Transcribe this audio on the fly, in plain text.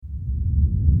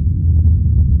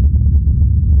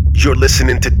You're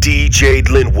listening to DJ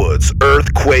Linwood's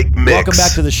Earthquake Mix. Welcome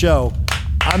back to the show.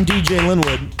 I'm DJ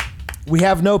Linwood. We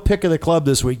have no pick of the club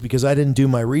this week because I didn't do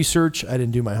my research, I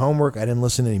didn't do my homework, I didn't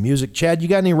listen to any music. Chad, you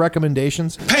got any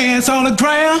recommendations? Pants on the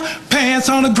ground,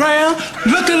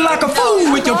 looking like a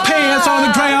fool with your pants on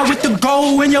the ground, with the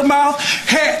gold in your mouth,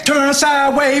 hat turned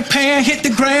sideways, pants hit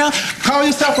the ground. Call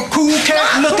yourself a cool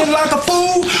cat, looking like a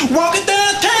fool, walking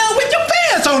downtown with your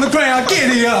pants on the ground. Get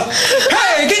it up.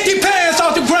 Hey, get your pants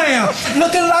off the ground,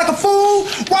 looking like a fool,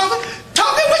 walking,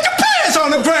 talking with your pants on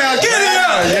the ground. Get it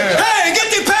up. Hey, get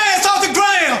your pants off the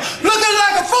ground, looking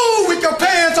like a fool with your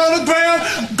pants on the ground,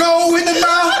 gold in the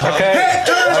mouth, hat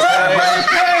turned sideways,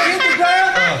 pants hit the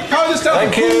ground. Call yourself a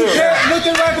cool cat,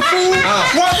 looking like a fool,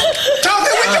 walking,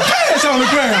 talking with your pants on the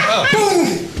ground. Boom.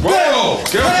 Whoa.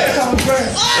 Pants on the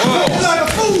ground. Looking like a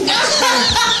fool.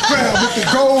 Ground with the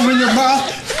gold in your mouth,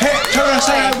 hat turned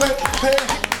sideways, pants.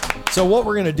 So what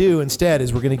we're going to do instead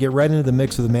is we're going to get right into the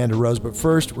mix with Amanda Rose, but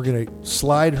first we're going to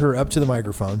slide her up to the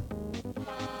microphone.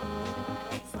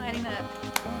 Sliding up.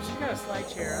 Oh, she got a slide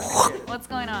chair. What's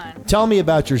going on? Tell me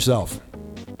about yourself.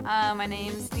 My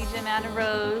name's DJ Amanda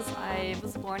Rose. I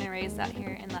was born and raised out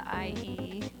here in the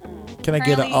IE. Can I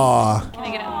get an aw? Can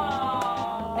I get an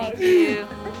aw? Thank you.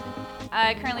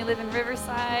 I currently live in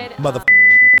Riverside.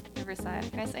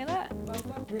 Riverside. Can I say that?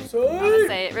 Riverside. I'm gonna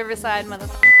say it. Riverside,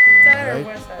 motherfucker. Side or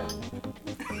west side?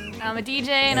 I'm a DJ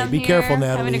and I'm be here careful,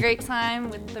 Natalie. having a great time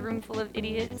with the room full of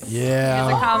idiots. Yeah.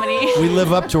 It's a comedy. We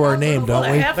live up to our name,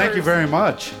 don't we? Thank you very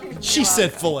much. She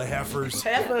said full of heifers.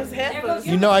 Heifers.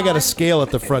 You know I got a scale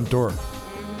at the front door.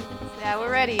 Yeah,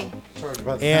 we're ready.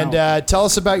 And tell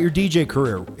us about your DJ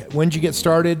career. When did you get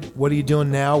started? What are you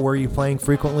doing now? Where are you playing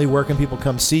frequently? Where can people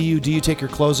come see you? Do you take your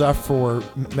clothes off for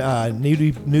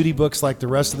nudie books like the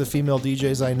rest of the female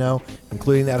DJs I know,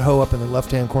 including that hoe up in the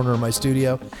left-hand corner of my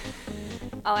studio?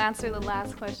 I'll answer the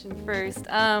last question first.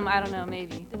 I don't know,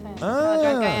 maybe. Depends how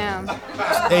drunk I am.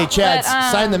 Hey, Chad,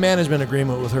 But, sign the management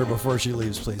agreement with her before she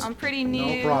leaves, please. I'm pretty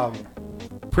new. No problem.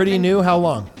 Pretty new? How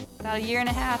long? About a year and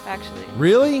a half, actually.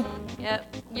 Really?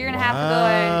 Yep. Year and a half ago.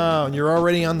 Wow, and you're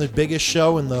already on the biggest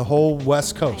show in the whole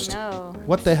West Coast. I know.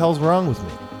 What the hell's wrong with me?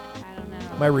 I don't know.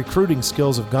 My recruiting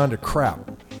skills have gone to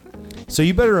crap. So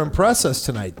you better impress us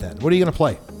tonight then. What are you going to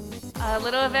play? A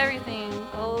little of everything.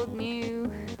 Old, new,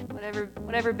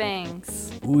 whatever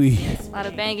bangs. Ooh, A lot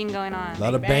of banging going on. a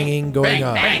lot of banging going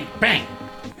on. Bang.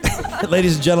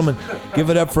 Ladies and gentlemen, give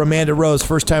it up for Amanda Rose,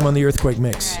 first time on the Earthquake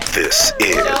Mix. This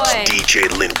is Enjoy. DJ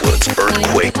Linwood's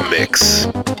Earthquake Mix.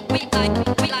 We like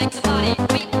to party. We like to party.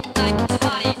 We like to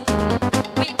party.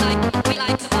 We like to party. We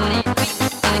like to party.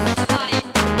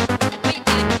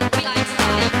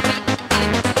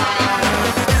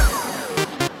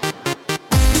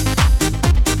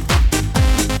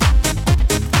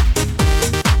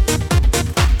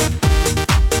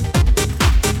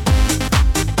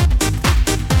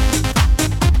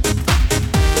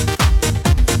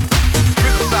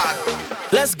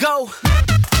 Let's go.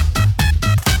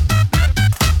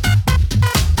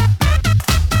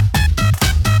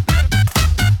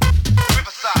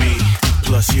 Me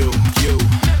plus you,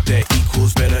 that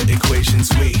equals better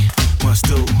equations. We must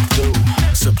do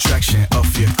subtraction of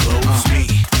your clothes. Me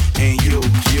and you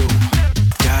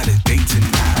got a date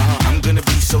tonight. I'm gonna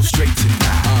be so straight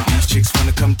tonight. These chicks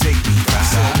wanna come take me right.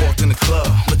 So I walked in the club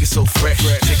looking so fresh.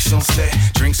 Chicks on set,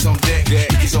 drinks on deck.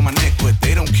 Dickies on my neck, but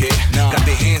they don't care. Got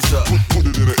their hands up, put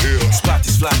it in the air. Spot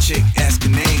this fly chick, ask her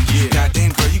name.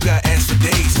 Goddamn girl, you got ass for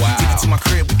days. Take it to my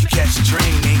crib, we can catch a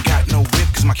train. Ain't got no whip,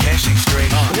 cause my cash ain't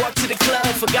straight. Walk to the club,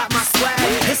 forgot my swag.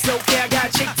 It's okay, I got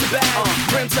a chick to bag.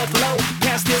 Rims up low,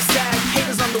 pants still sag.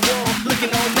 Haters on the wall,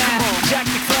 looking all mad. Jack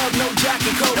the club, no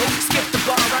jacket coat. Skip the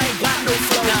bar, I ain't got no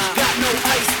flow. Got no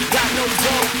ice, got no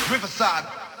dough. Riverside.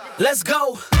 Let's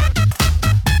go.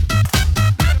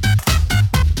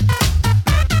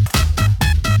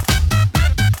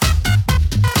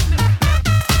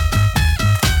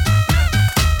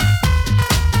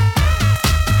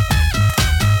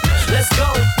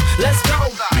 Let's go.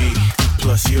 Me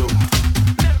plus you,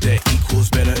 that equals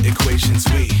better equations.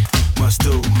 We must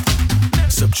do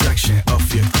subtraction of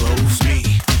your clothes. Me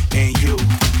and you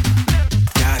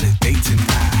got a date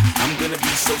tonight. I'm gonna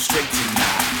be so straight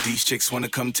tonight. These chicks wanna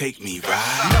come take me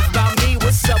right. Enough about me,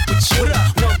 what's up with you? 1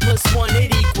 + 1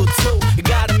 it equal 2. You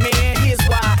got a man, here's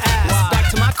why I ask.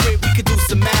 Back to my crib, we could do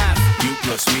some math. You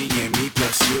plus me and me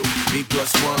plus you. Me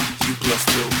plus 1, you plus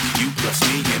 2. You plus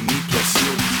me and me plus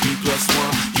you. Me plus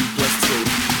 1, you plus 2.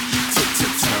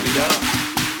 Turn it up.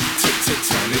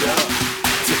 Turn it up.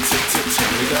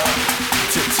 Turn it up.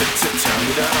 Turn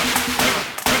it up.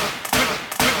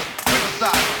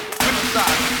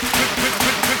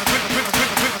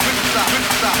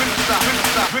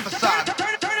 Riverside.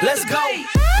 Let's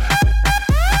go.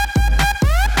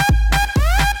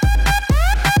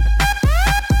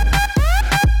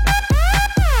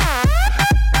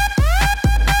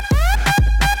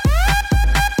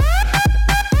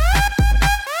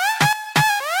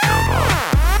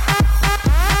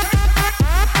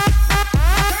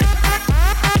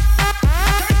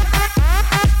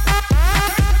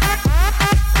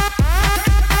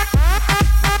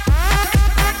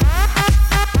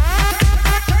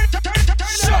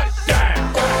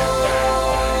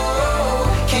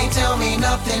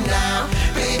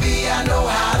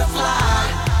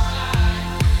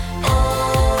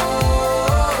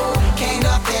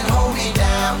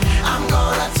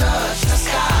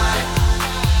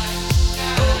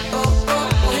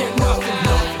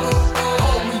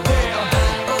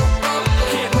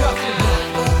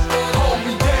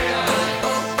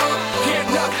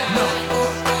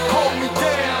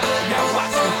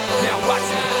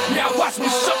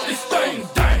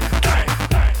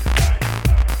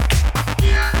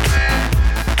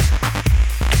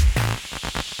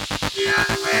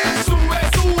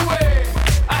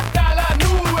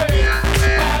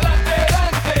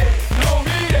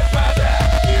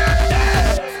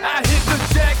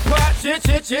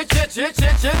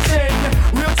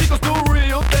 Real chicos do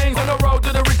real things on the road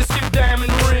to the riches, skip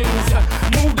diamond rings.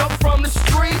 Moved up from the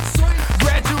streets,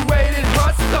 graduated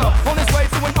hustler, on his way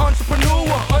to an entrepreneur,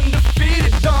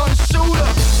 undefeated Don Shooter.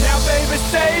 Now baby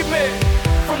save me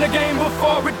from the game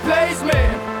before it plays me.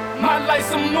 My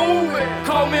life's a movie,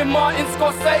 call me Martin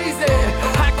Scorsese.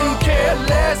 I can care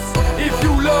less if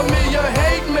you love me or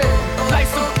hate me.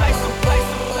 Life's a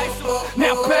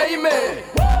now pay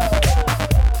me.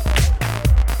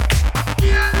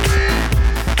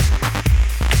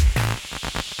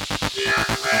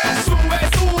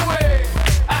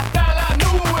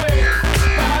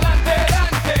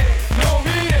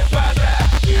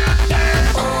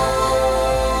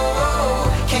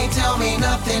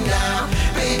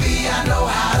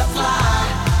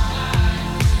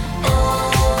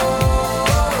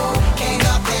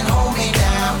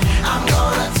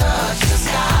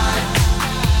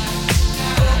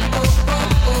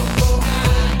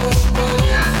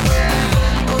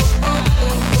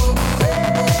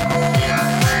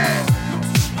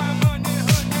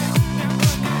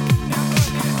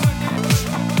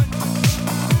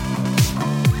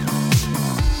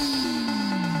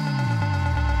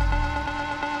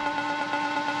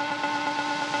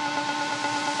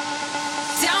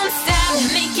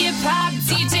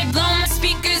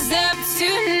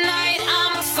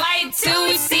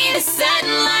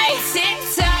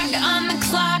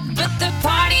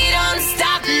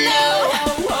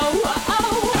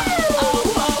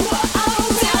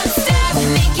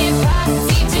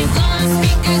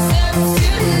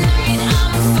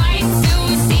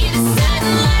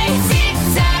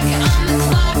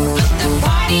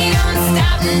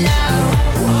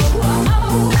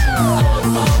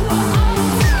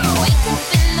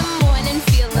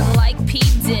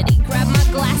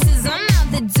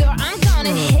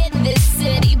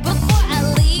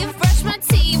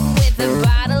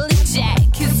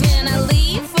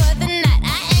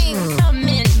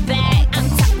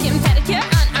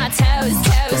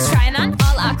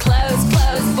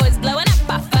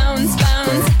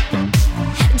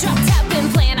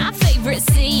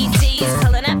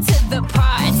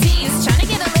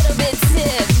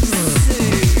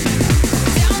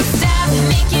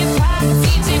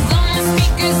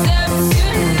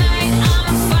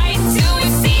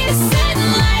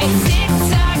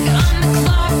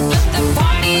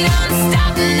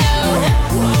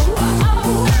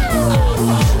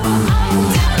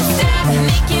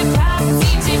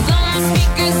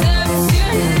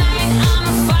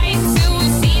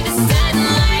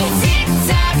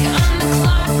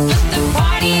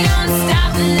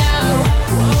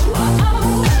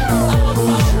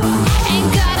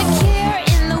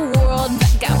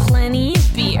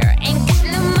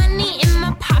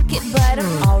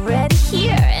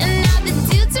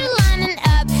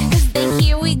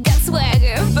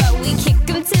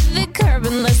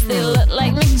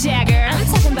 Jagger. I'm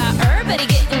talking about everybody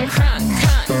getting crunk,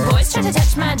 crunk. Boys trying to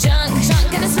touch my junk.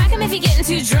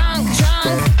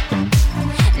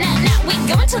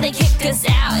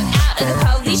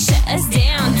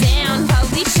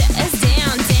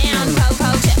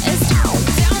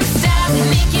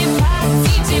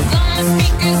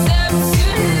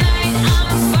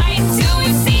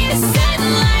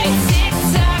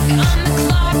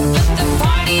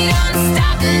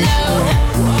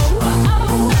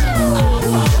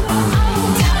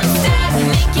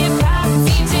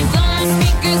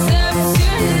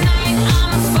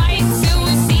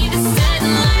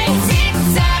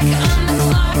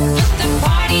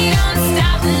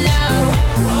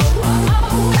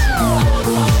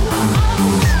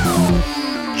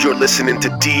 You're listening to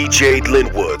DJ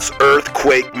Linwood's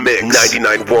Earthquake Mix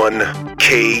 99.1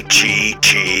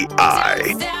 KGGI.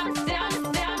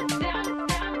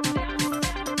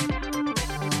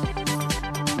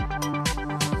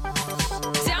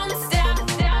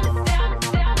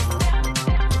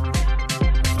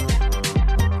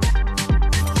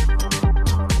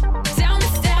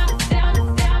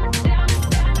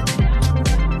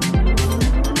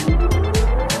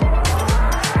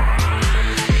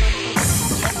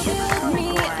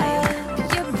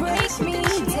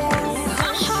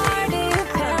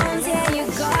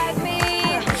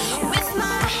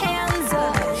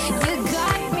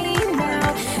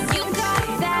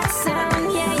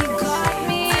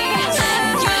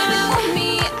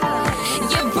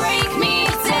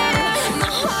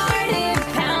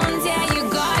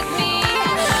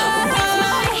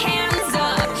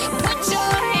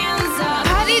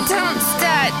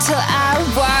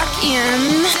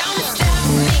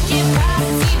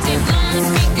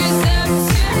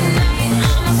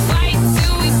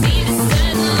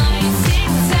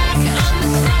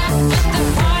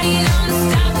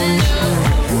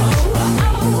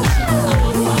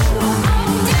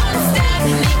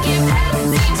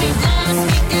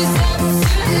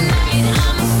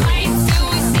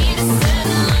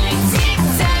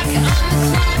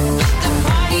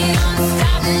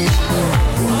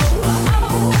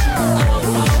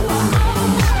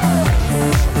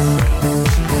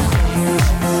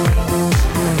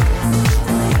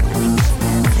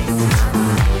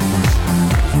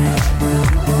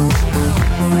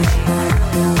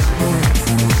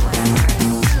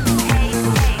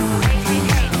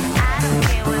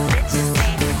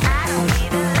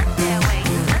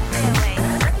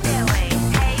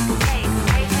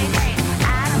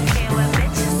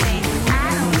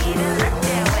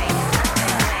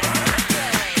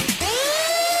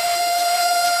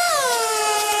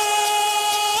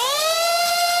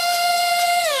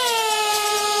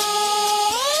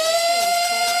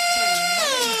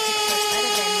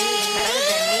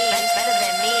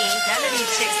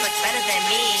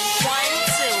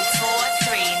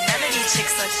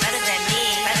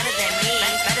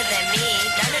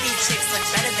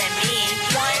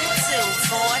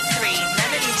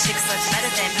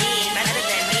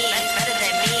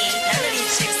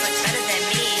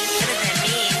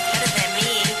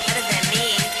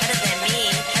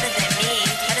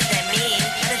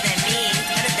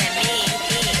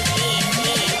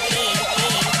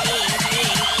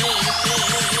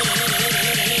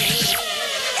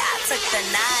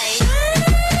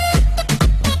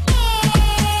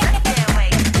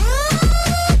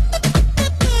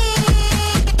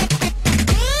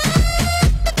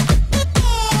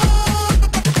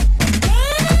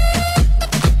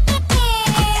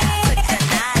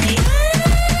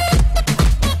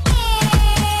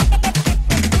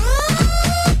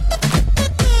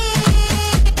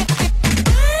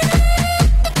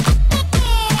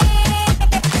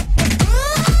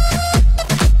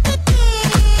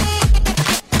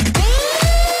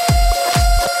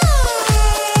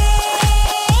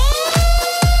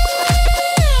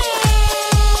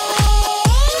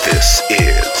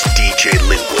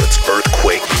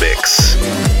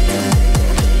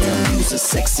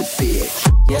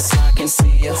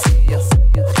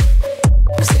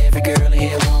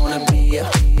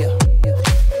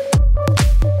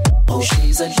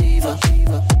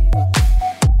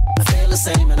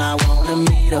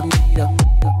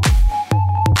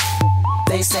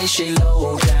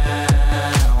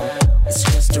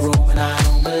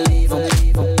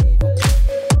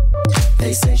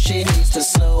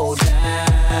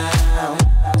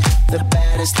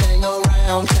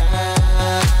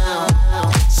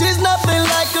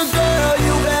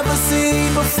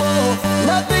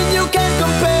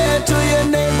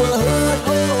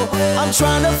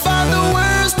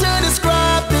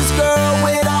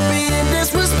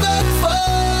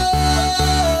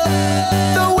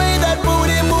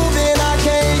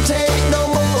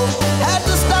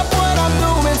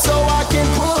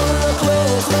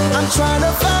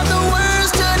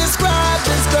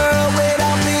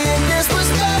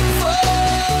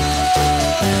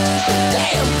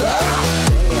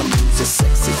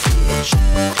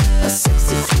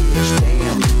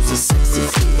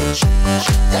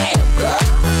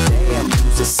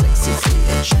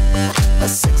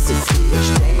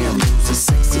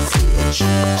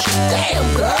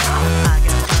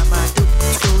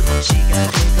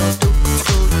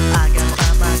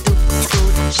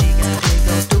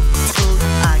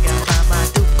 I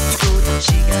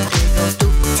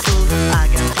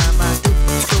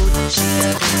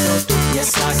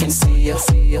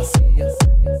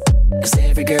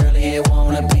here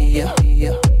wanna be a.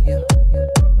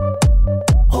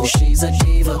 Oh, she's a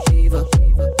diva.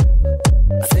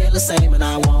 I feel the same and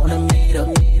I wanna meet her.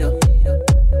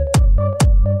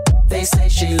 They say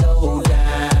she low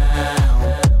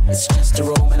down. It's just a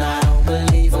room and I don't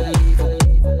believe her.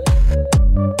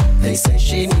 They say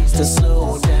she needs to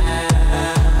slow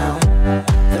down.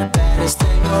 The baddest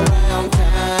thing around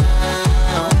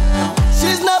town.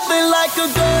 She's nothing like a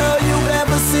girl you've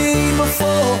ever seen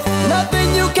before. Nothing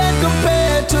you can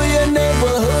compare to your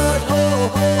neighborhood.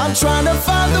 I'm trying to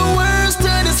find the words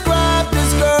to describe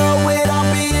this girl without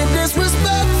being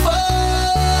disrespectful.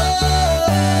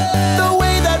 The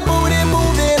way that booty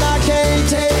moving, I can't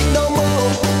take no more.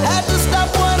 Had to stop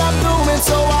what I'm doing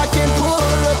so I can pull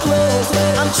her close.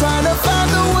 I'm trying to find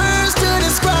the words to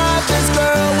describe this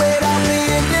girl without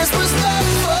being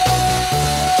disrespectful.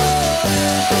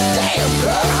 Damn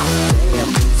girl, damn,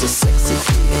 you's a sexy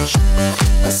bitch,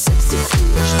 a sexy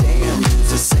bitch. Damn,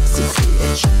 you's a sexy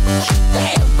bitch.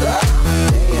 Damn girl,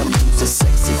 damn, you's a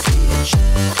sexy bitch,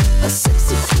 a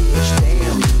sexy bitch.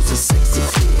 Damn, you's a sexy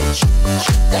bitch.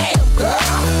 Damn girl,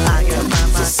 I got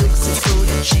my sexy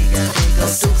booty, she got big old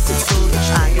sexy booty.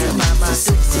 I got my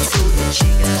sexy booty, she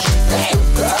got damn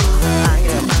girl. I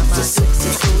got my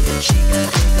sexy booty, she got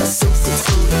big old sexy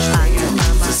booty. I got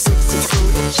my sexy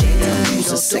booty, she got big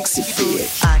old sexy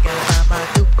bitch. I got my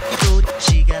dookie booty,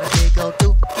 she got a big old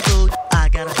dookie booty. I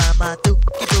gotta find my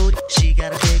dookie booty, she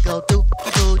got a big old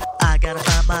dookie booty. I gotta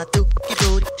find my dookie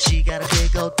booty, she got a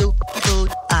big old dookie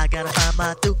booty. I gotta find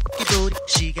my dookie booty,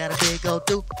 she got a big old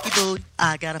dookie booty.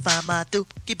 I gotta find my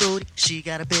dookie booty, she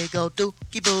got a big old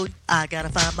dookie booty. I gotta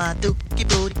find my dookie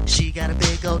booty, she got a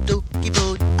big old dookie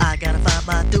booty. I gotta find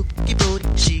my dookie booty,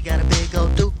 she got a big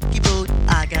old dookie booty.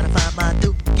 I gotta find my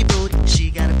dookie booty,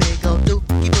 she got a big old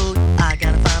dookie booty. I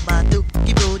gotta find my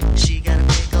dookie booty, she got a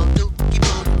big old dookie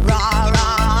booty. Rah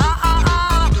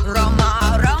rah, Roma,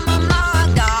 Roma,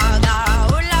 ga ga,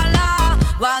 ooh la la,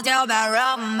 what's your bad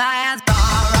romance?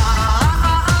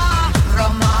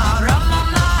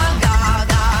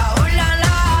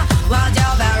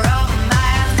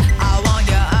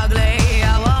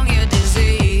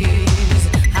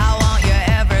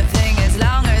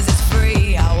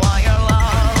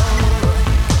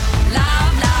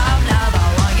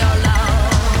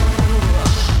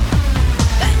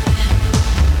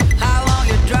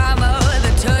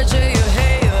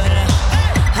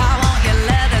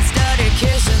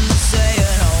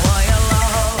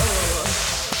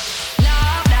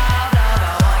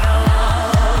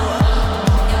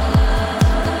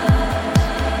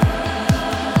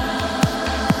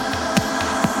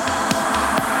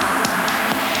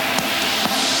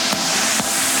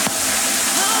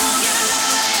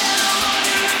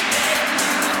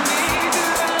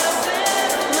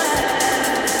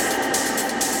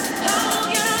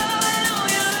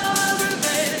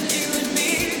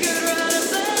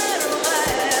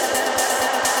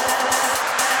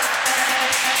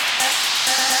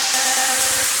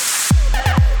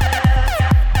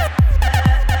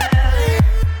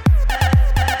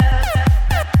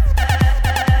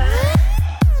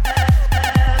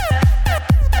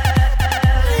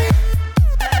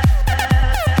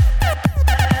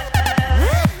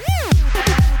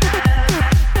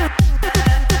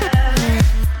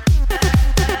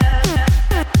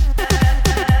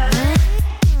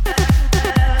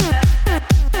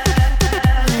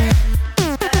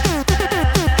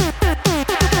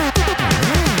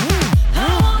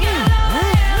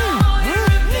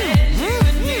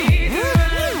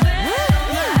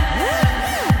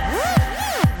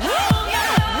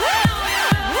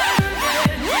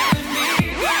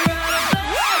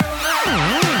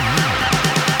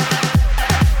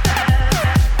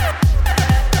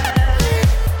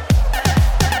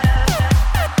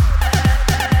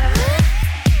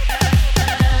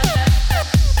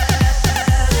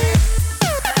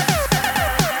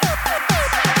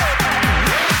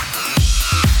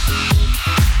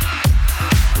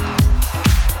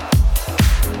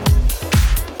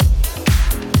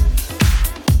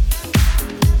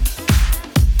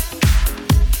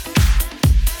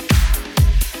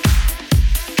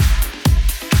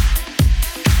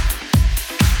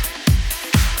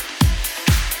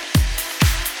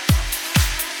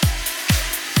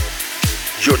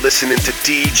 You're listening to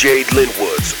DJ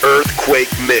Linwood's Earthquake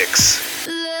Mix.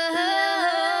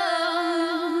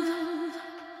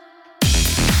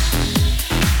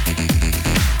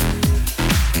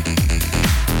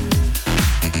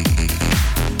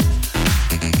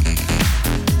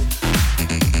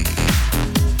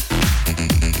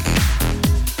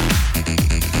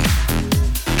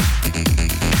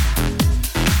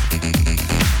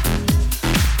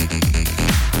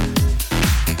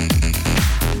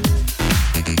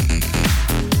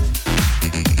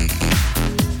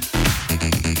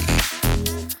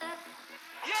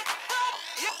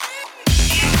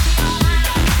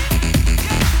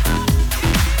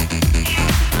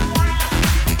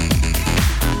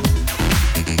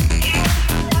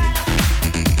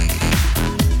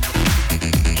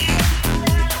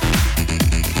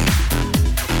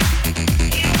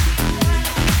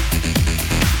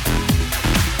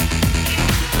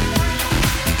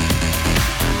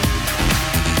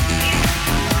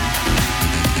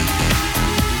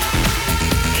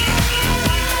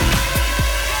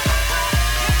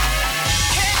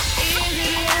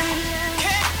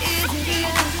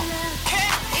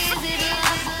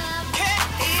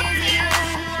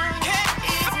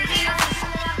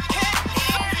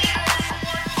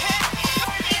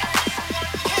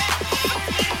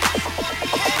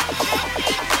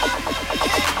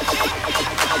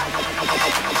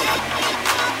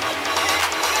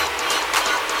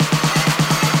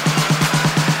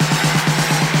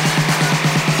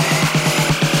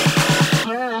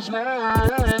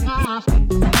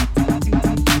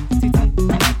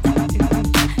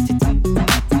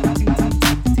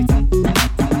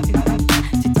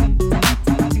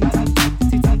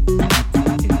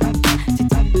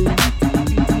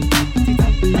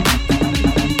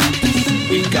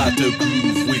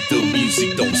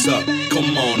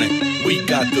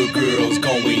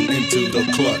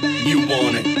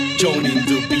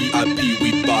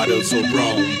 bottles of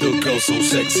rum. The girl so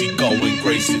sexy, going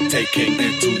crazy, taking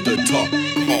it to the top.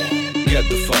 Get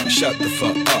the fuck, shut the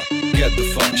fuck up. Get the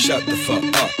fuck, shut the fuck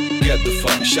up. Get the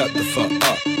fuck, shut the fuck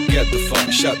up. Get the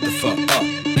fuck, shut the fuck up.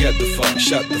 Get the fuck,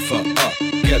 shut the fuck up.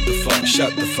 Get the fuck,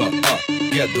 shut the fuck up.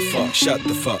 Get the fuck, shut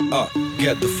the fuck up.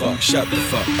 Get the fuck, shut the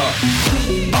fuck up.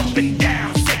 Up and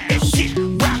down, shake that shit,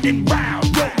 round and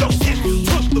round. Roll those hips to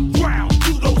the ground,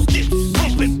 do those dips,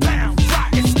 pump and pound, dry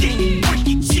and sticky,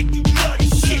 freaky chick, you love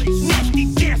this shit, nasty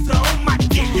dancer on my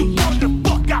dick. You wanna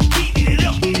fuck, I beat it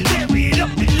up, tear it up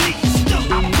and leave you stuck.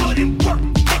 I put in work,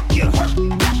 make you hurt,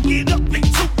 back it up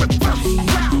into reverse,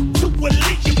 round to a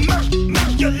leave you murk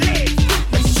your legs,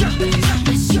 the shirt,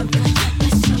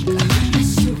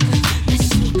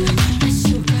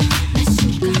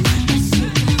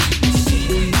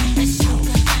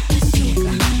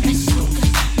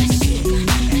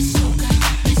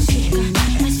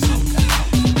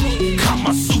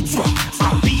 Kama Sutra,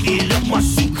 I beat it up my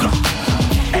suka.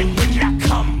 And when I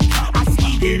come, I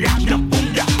skeet it out the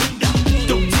bunda.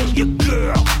 Don't tell your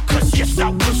girl, cause yes I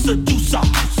will seduce her. I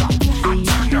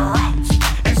turn her out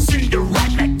and send her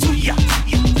right back to ya.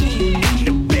 In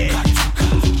the bed,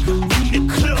 in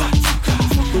the club,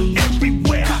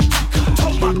 everywhere.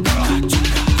 Told my girl.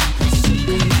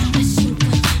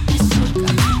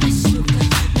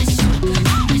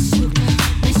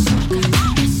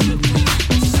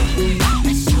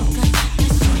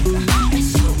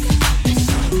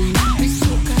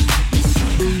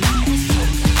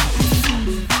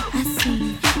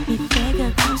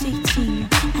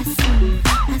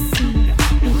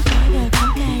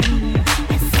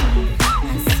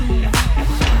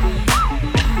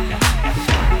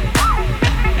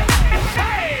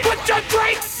 Put your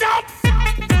drinks up!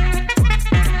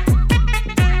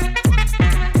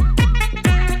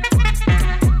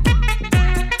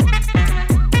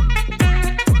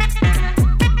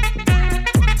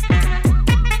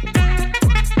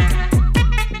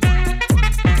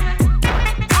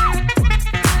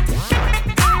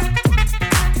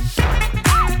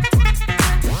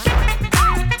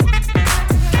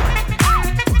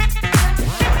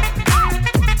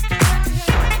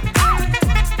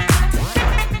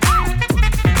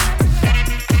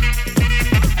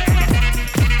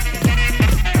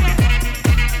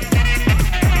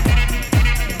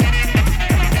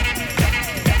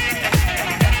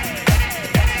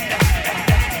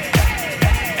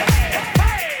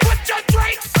 Put your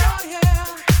drinks up!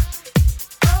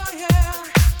 Oh yeah,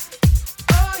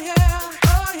 oh yeah, oh yeah,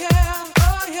 oh yeah,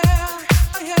 oh yeah,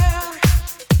 oh yeah.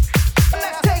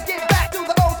 Let's take it back to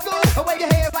the old school. Wave your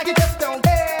hands like you just don't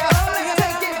care.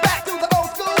 Take it back to the old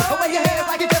school. Wave your hands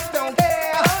like you just don't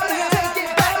care. Take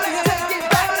it back, take it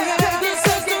back, take it back. This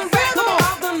is the rhythm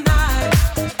of the night.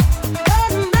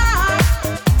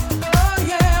 Oh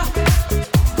yeah.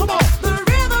 Come on. The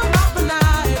rhythm of the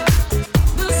night.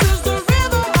 This is the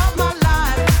rhythm of my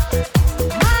life.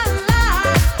 My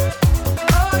life.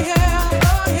 Oh yeah,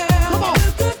 oh yeah. Come on.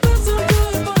 You could put some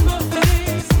good on my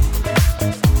face.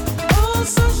 Oh,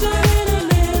 sunshine in an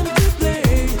empty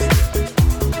place.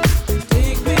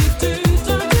 Take me to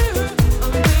the river,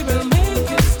 and baby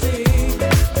make it stay.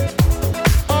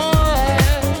 Oh,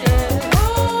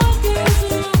 kiss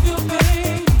of your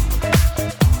pain.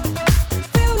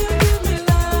 Feel you give me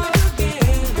love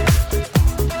again.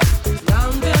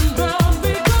 Round and round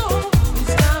we go.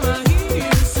 Each time I hear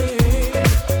you say,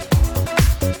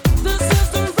 this is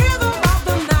the rhythm of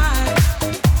the night.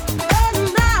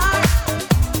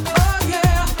 Oh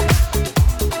yeah.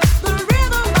 The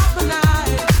rhythm of the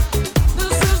night.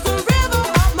 This is the rhythm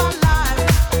of my life.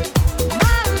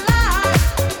 My life.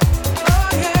 Oh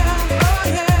yeah, oh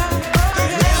yeah, oh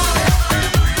yeah.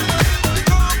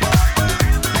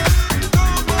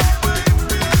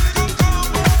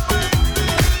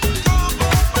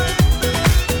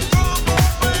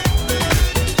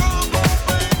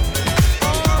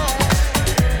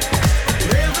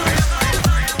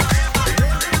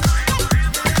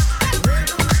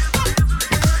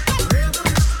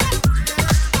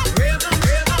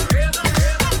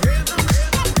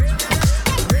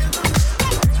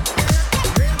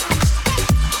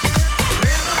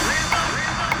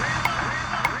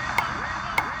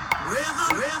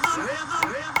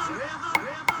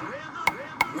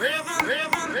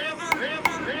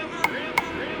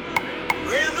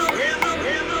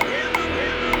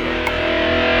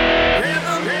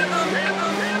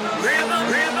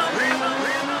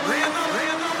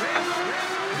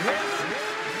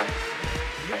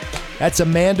 That's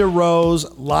Amanda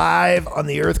Rose live on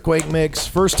the Earthquake Mix.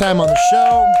 First time on the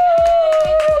show.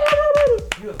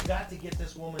 You have got to get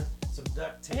this woman some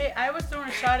duct Hey, I was throwing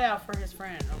a shout out for his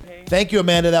friend, okay? Thank you,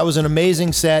 Amanda. That was an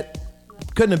amazing set.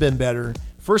 Couldn't have been better.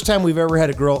 First time we've ever had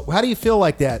a girl. How do you feel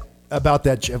like that about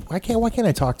that? Why can't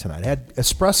I talk tonight? I had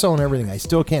espresso and everything. I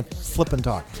still can't flip and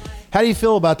talk. How do you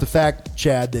feel about the fact,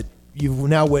 Chad, that you've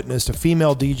now witnessed a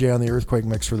female DJ on the Earthquake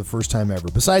Mix for the first time ever?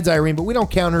 Besides Irene, but we don't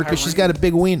count her because she's got a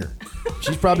big wiener.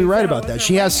 She's probably right about that.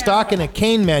 She has stock in a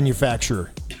cane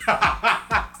manufacturer.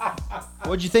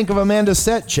 What'd you think of Amanda's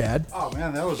set, Chad? Oh,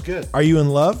 man, that was good. Are you in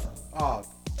love? Oh,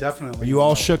 definitely. Are you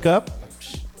all shook up?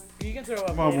 You can throw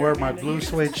up I'm going to wear my blue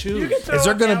suede shoes. Is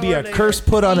there going to be a curse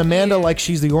put on Amanda like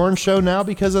she's the Orange Show now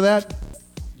because of that?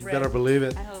 You better believe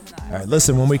it. All right,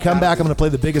 listen, when we come back, I'm going to play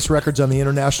the biggest records on the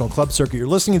international club circuit. You're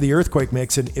listening to the Earthquake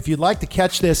Mix, and if you'd like to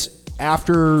catch this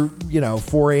after,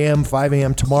 4 a.m., 5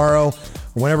 a.m. tomorrow, or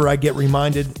whenever I get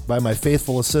reminded by my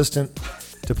faithful assistant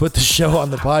to put the show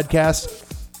on the podcast,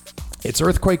 it's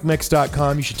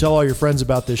earthquakemix.com. You should tell all your friends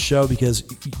about this show because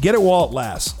get it while it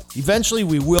lasts. Eventually,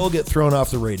 we will get thrown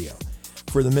off the radio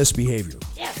for the misbehavior.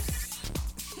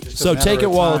 So take it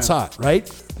while it's hot, right?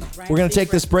 We're going to take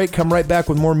this break, come right back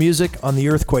with more music on the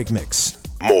Earthquake Mix.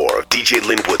 More of DJ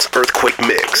Linwood's Earthquake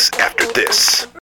Mix after this.